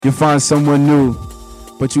You find someone new,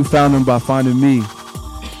 but you found them by finding me.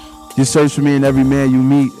 You search for me in every man you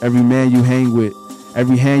meet, every man you hang with,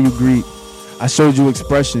 every hand you greet. I showed you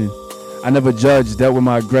expression. I never judged, dealt with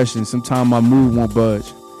my aggression. Sometimes my mood won't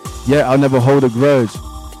budge. Yet I'll never hold a grudge.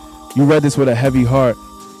 You read this with a heavy heart.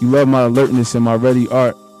 You love my alertness and my ready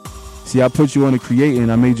art. See, I put you on the creating.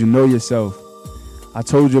 I made you know yourself. I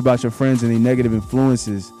told you about your friends and their negative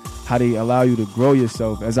influences, how they allow you to grow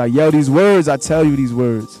yourself. As I yell these words, I tell you these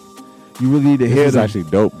words. You really need to hear them. This is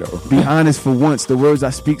actually dope, though. Be honest for once. The words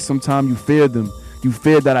I speak, sometimes you fear them. You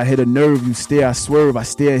fear that I hit a nerve. You stare, I swerve. I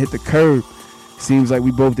stare, hit the curb. Seems like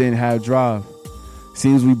we both didn't have drive.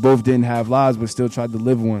 Seems we both didn't have lives, but still tried to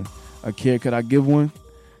live one. A care, could I give one?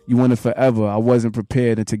 You wanted forever. I wasn't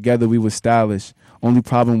prepared, and together we were stylish. Only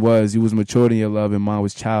problem was you was matured in your love, and mine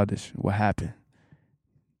was childish. What happened?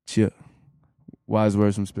 Chill. Wise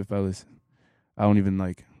words from Spiff ELLIS. I don't even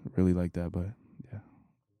really like that, but yeah.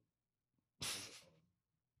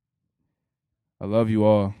 I love you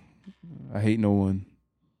all. I hate no one.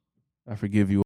 I forgive you.